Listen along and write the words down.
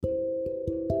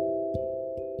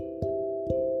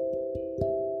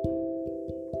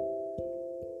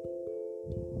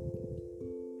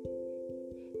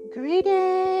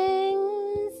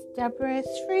Greetings, Deborah's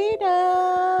Freedom.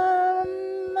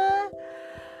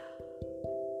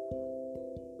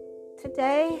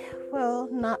 Today will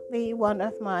not be one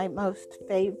of my most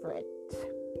favorite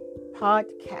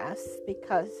podcasts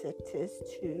because it is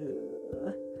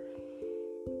to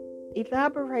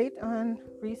elaborate on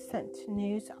recent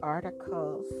news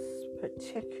articles,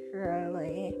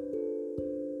 particularly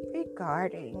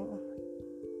regarding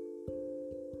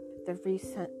the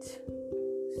recent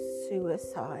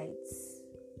suicides.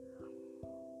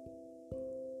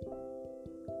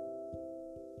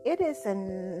 It is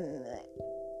an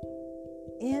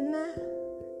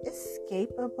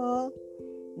inescapable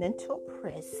mental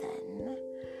prison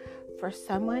for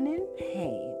someone in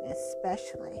pain,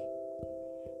 especially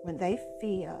when they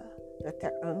feel that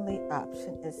their only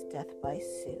option is death by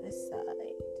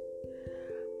suicide.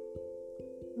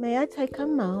 May I take a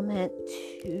moment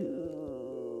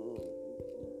to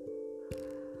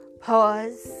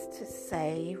pause to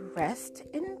say rest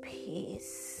in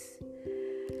peace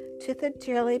to the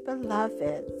dearly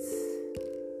beloveds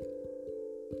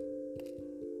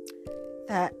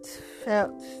that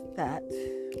felt that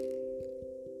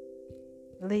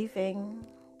leaving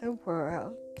the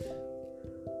world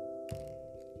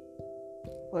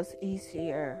was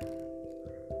easier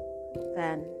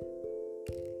than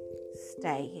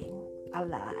staying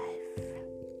alive.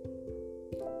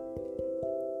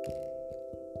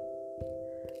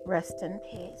 Rest in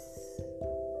peace.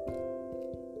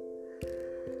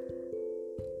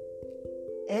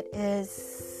 It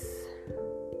is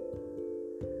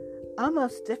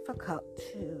almost difficult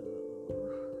to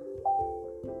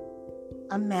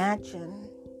imagine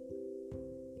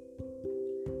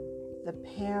the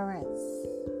parents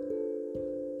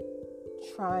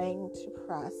trying to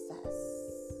process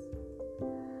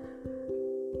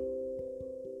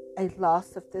a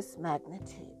loss of this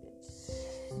magnitude.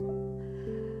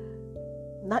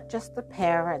 Not just the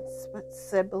parents, but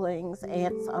siblings,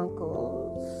 aunts,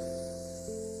 uncles,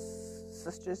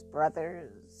 sisters,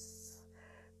 brothers,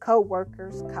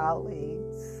 co-workers,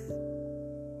 colleagues,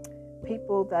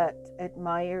 people that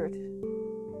admired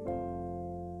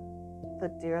the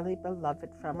dearly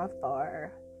beloved from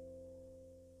afar,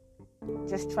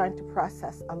 just trying to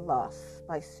process a loss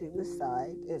by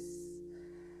suicide is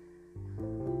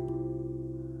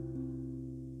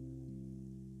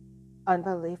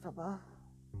unbelievable.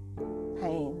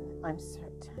 Pain, I'm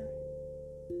certain.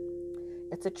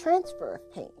 It's a transfer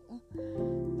of pain.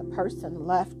 The person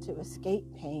left to escape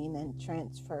pain and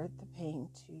transferred the pain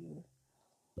to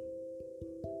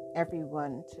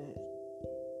everyone to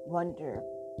wonder,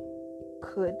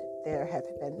 could there have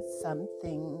been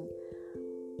something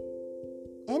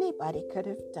anybody could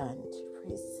have done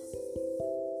to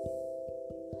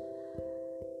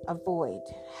avoid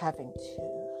having to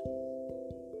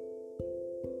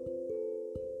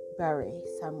bury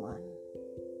someone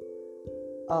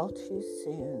all too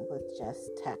soon with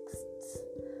just texts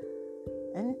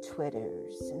and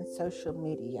Twitters and social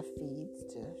media feeds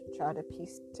to try to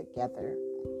piece together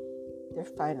their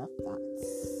final thoughts.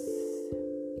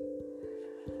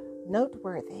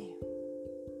 Noteworthy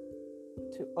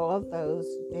to all those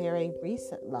very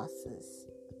recent losses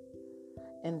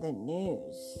in the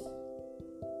news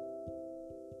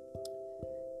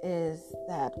is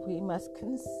that we must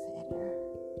consider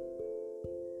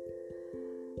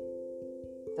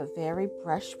the very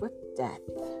brush with death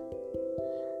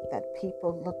that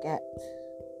people look at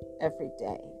every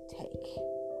day, take,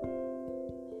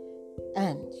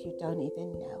 and you don't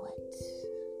even know it.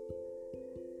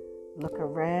 Look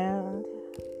around,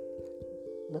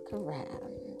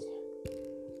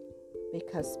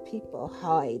 because people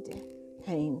hide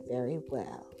pain very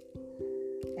well.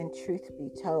 And truth be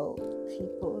told,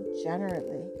 people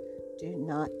generally do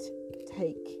not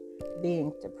take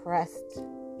being depressed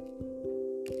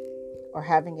or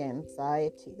having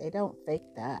anxiety. They don't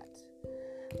fake that.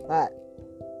 But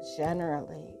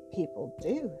generally, people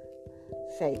do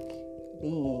fake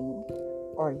being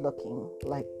or looking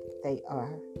like they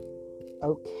are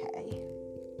okay.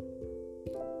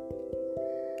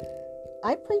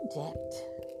 I predict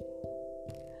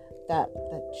that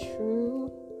the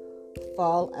true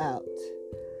fallout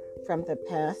from the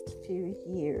past few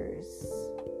years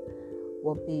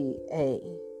will be a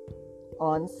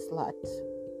onslaught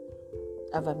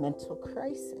of a mental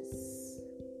crisis.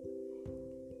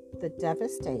 The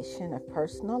devastation of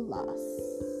personal loss,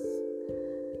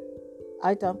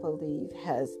 I don't believe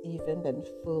has even been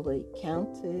fully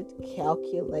counted,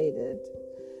 calculated,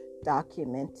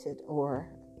 documented, or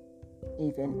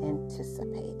even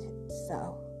anticipated.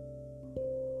 So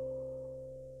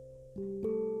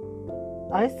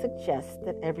I suggest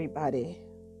that everybody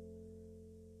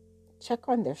check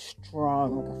on their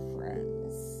strong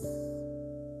friends.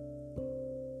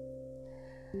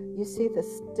 You see, the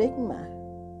stigma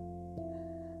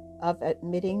of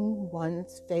admitting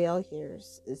one's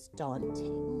failures is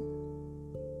daunting.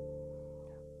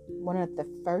 One of the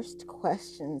first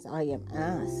questions I am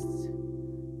asked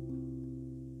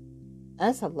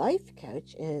as a life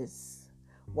coach is,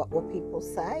 what will people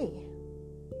say?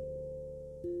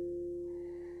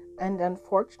 And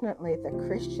unfortunately, the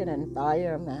Christian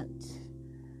environment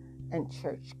and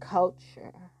church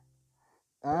culture,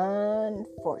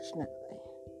 unfortunately,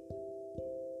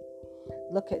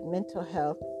 look at mental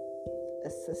health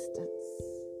assistance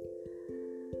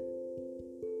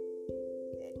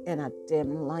in a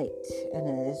dim light, and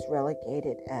it is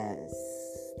relegated as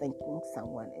thinking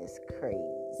someone is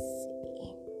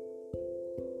crazy.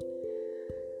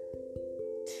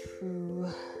 To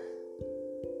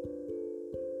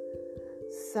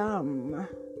some,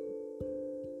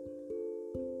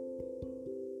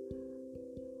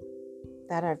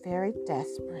 that are very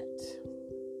desperate,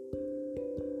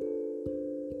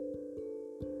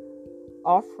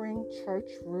 offering church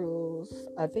rules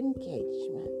of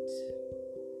engagement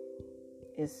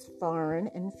is foreign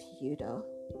and futile.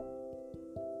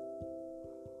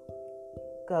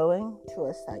 Going to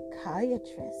a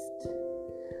psychiatrist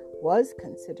was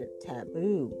considered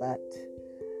taboo, but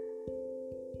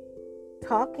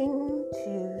talking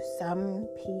to some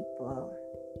people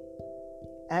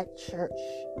at church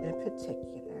in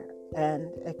particular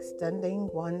and extending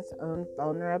one's own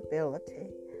vulnerability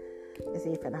is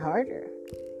even harder,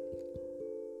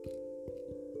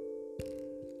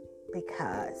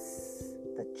 because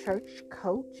the church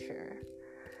culture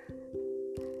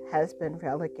has been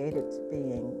relegated to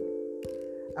being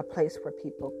a place where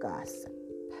people gossip.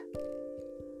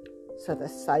 So the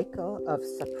cycle of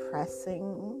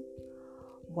suppressing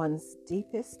one's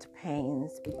deepest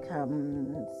pains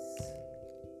becomes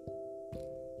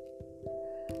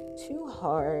too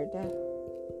hard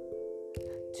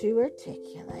to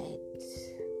articulate.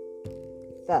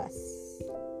 Thus,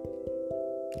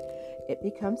 it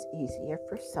becomes easier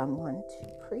for someone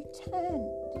to pretend,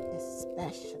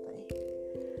 especially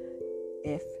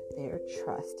if their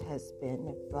trust has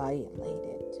been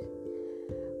violated,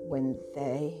 when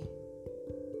they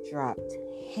dropped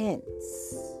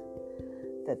hints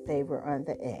that they were on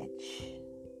the edge.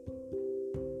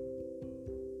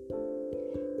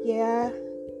 Yeah,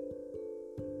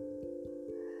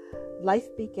 life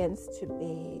begins to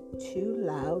be too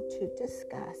loud to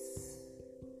discuss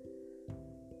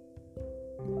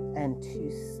and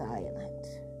too silent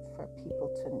for people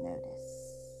to notice.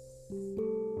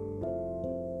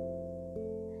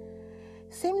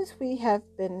 Seems we have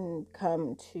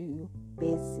become too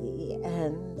busy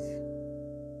and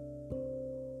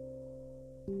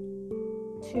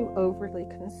too overly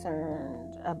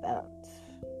concerned about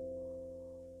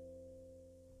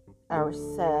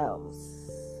ourselves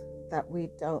that we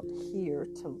don't hear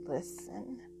to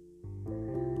listen.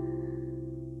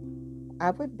 I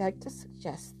would beg to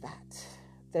suggest that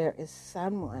there is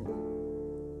someone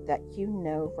that you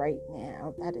know right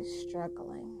now that is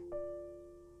struggling,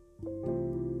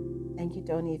 and you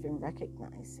don't even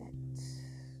recognize it.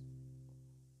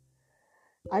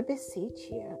 I beseech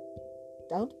you,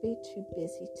 don't be too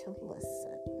busy to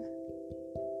listen.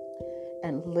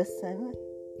 And listen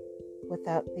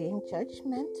without being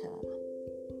judgmental.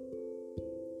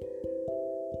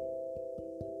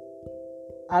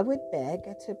 I would beg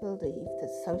to believe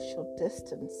that social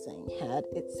distancing had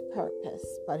its purpose,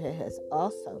 but it has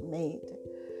also made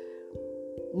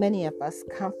many of us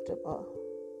comfortable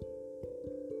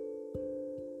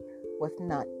with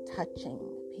not touching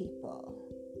people.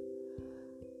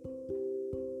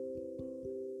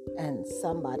 And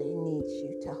somebody needs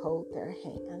you to hold their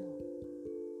hand,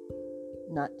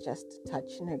 not just to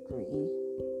touch and agree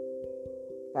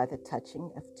by the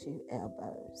touching of two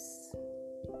elbows.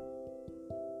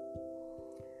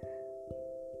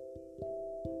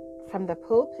 From the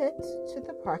pulpit to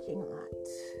the parking lot,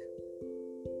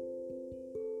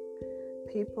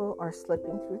 people are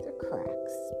slipping through the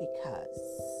cracks because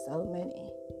so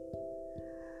many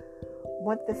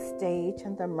want the stage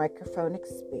and the microphone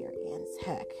experience.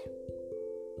 Heck,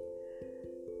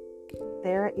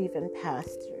 there are even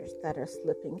pastors that are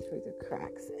slipping through the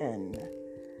cracks and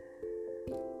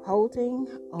holding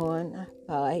on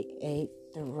by a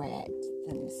thread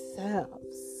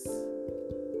themselves.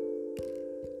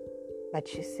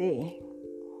 But you see,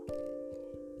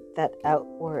 that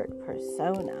outward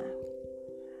persona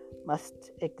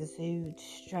must exude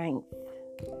strength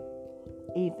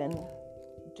even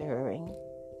during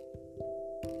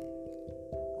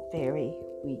very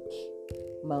weak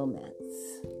moments.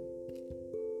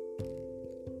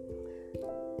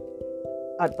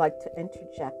 I'd like to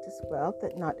interject as well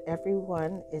that not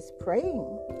everyone is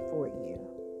praying for you.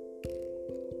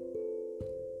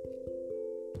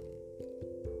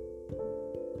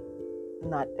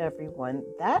 Not everyone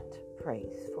that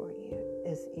prays for you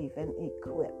is even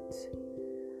equipped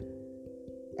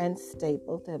and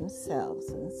stable themselves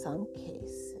in some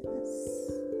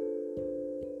cases.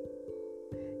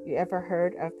 You ever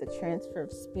heard of the transfer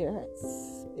of spirits?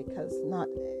 Because not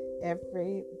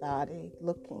everybody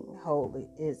looking holy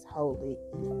is holy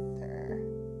either.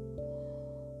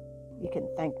 You can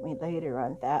thank me later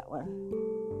on that one.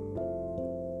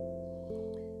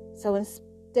 So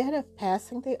instead of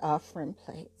passing the offering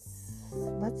plates,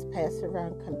 let's pass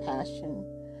around compassion,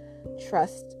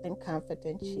 trust, and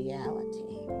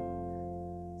confidentiality.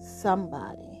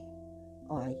 Somebody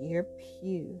on your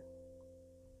pew,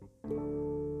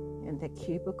 in the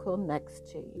cubicle next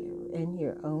to you, in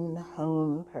your own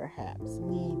home perhaps,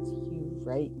 needs you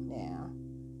right now.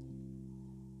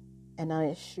 And I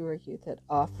assure you that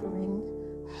offering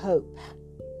hope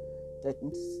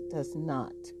does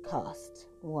not cost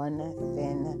one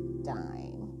thin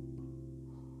dime.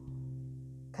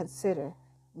 Consider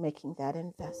making that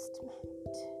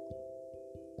investment.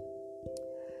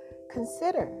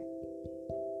 Consider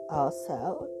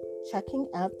also checking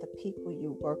out the people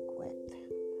you work with.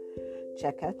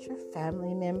 Check out your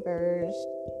family members.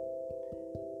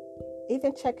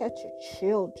 Even check out your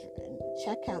children.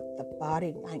 Check out the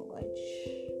body language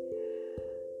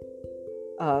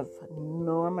of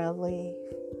normally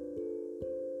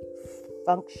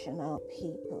functional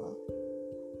people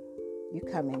you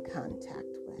come in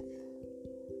contact with.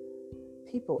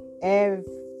 People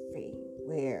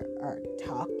everywhere are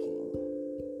talking.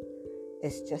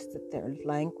 It's just that their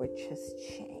language has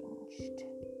changed.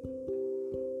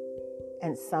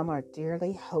 And some are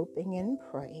dearly hoping and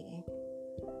praying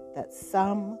that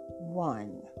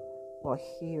someone will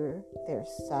hear their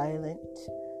silent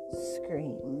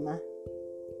scream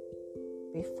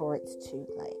before it's too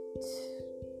late.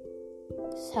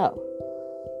 So,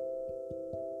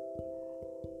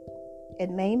 it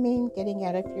may mean getting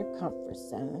out of your comfort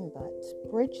zone,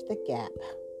 but bridge the gap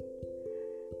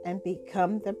and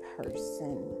become the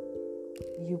person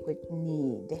you would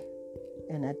need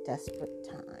in a desperate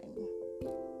time.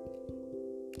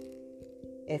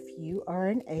 If you are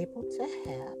unable to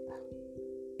help,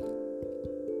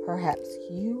 perhaps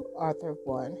you are the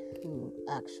one who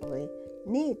actually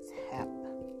needs help.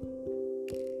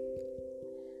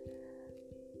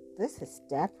 This is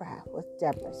Deborah with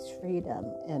Deborah's Freedom,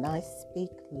 and I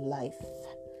speak life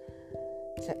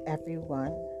to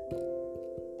everyone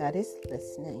that is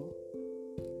listening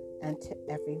and to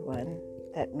everyone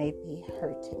that may be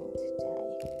hurting today.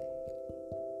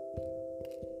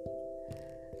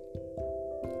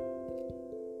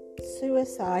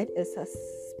 Suicide is a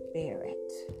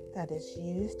spirit that is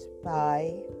used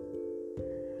by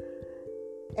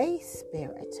a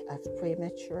spirit of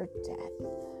premature death.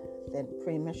 Then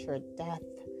premature death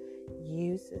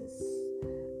uses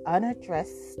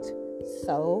unaddressed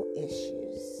soul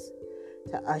issues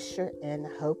to usher in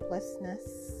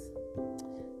hopelessness,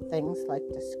 things like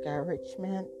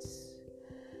discouragement,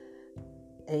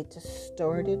 a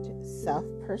distorted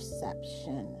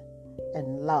self-perception,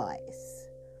 and lies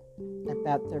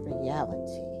about the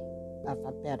reality of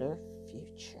a better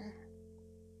future.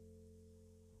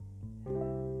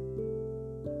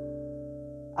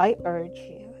 I urge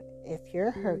you, if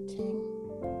you're hurting,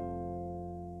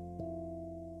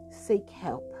 seek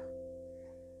help.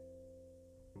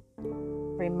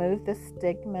 Remove the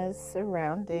stigmas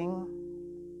surrounding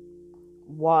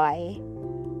why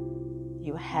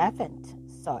you haven't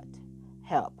sought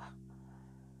help.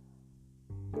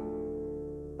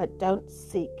 But don't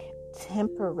seek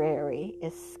temporary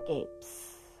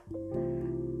escapes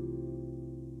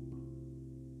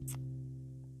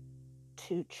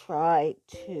to try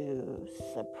to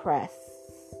suppress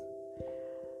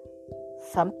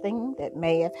something that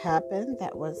may have happened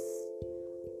that was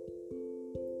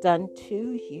done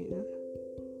to you,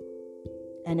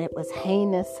 and it was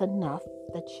heinous enough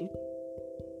that you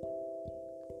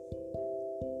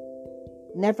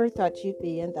never thought you'd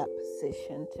be in that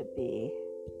position to be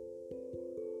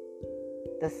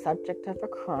the subject of a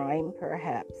crime,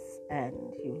 perhaps, and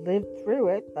you lived through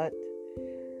it, but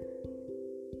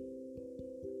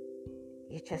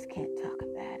you just can't talk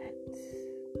about it.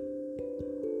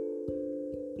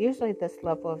 Usually this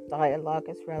level of dialogue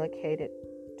is relegated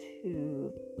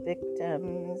to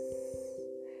victims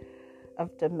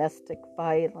of domestic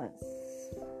violence.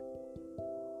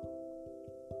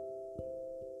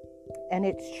 And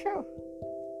it's true.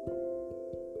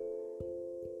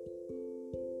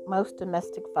 Most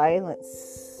domestic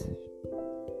violence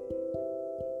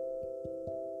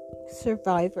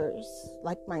survivors,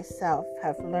 like myself,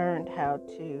 have learned how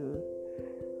to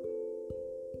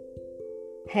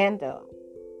handle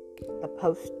the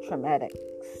post-traumatic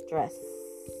stress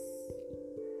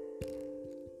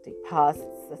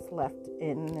deposits that's left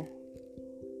in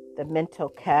the mental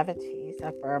cavities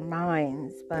of our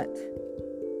minds. But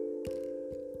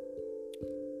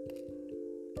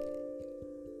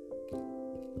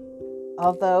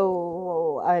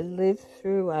although I lived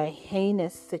through a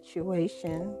heinous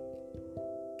situation,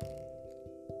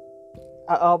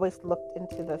 I always looked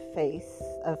into the face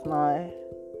of my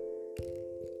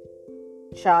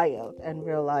child and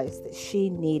realized that she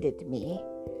needed me.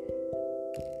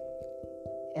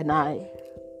 And I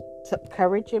took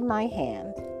courage in my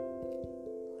hand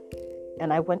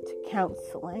and I went to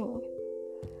counseling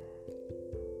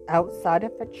outside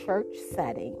of a church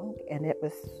setting, and it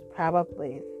was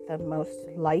probably the most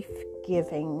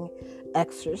life-giving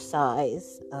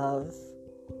exercise of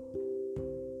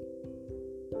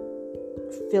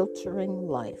filtering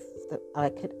life that I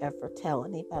could ever tell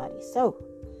anybody. So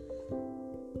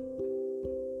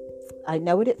I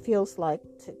know what it feels like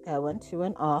to go into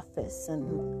an office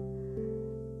and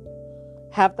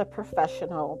have the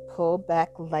professional pull back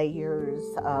layers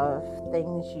of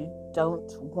things you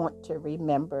don't want to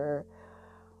remember.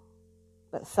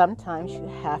 But sometimes you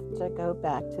have to go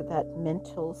back to that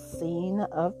mental scene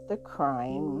of the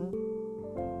crime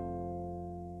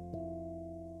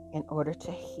in order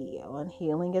to heal. And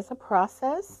healing is a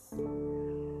process,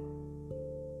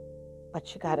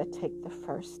 but you got to take the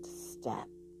first step.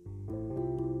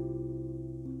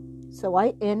 So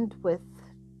I end with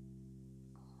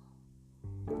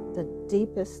the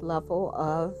deepest level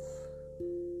of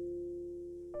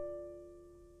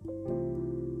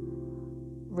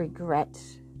regret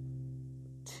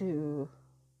to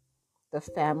the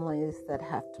families that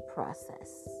have to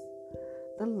process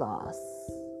the loss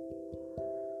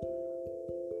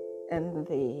and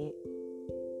the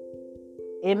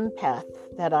empath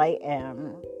that I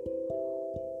am.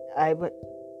 I would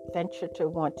venture to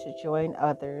want to join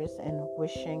others in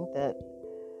wishing that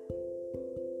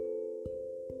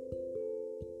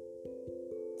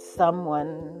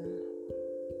someone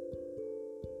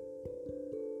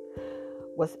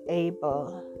was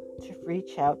able to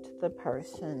reach out to the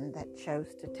person that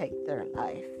chose to take their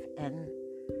life and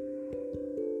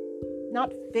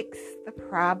not fix the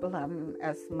problem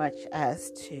as much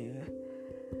as to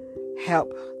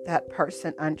help that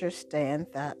person understand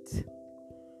that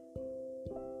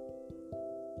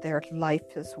their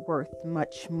life is worth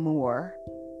much more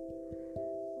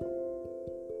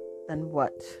than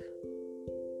what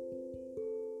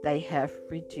they have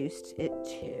reduced it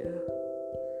to.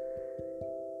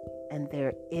 And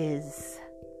there is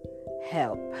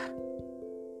help.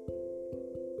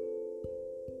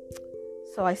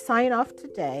 So I sign off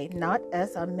today, not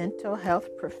as a mental health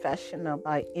professional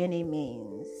by any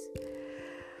means,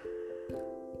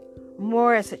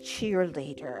 more as a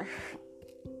cheerleader,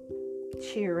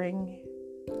 cheering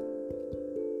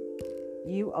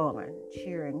you on,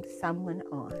 cheering someone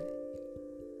on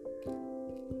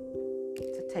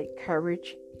to take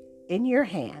courage in your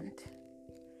hand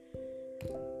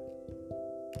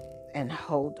and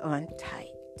hold on tight.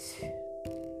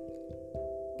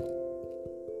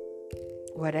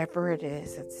 Whatever it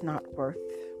is, it's not worth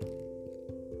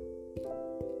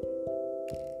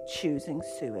choosing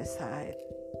suicide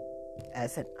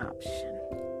as an option.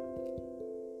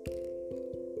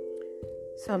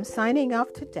 So I'm signing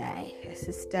off today. This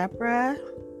is Deborah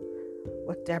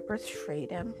with Deborah's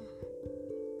Freedom,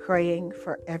 praying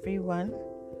for everyone,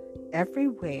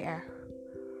 everywhere,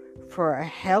 for a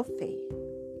healthy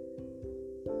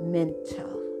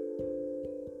mental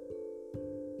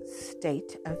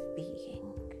state of being.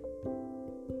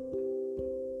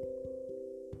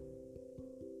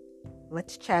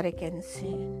 Let's chat again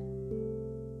soon.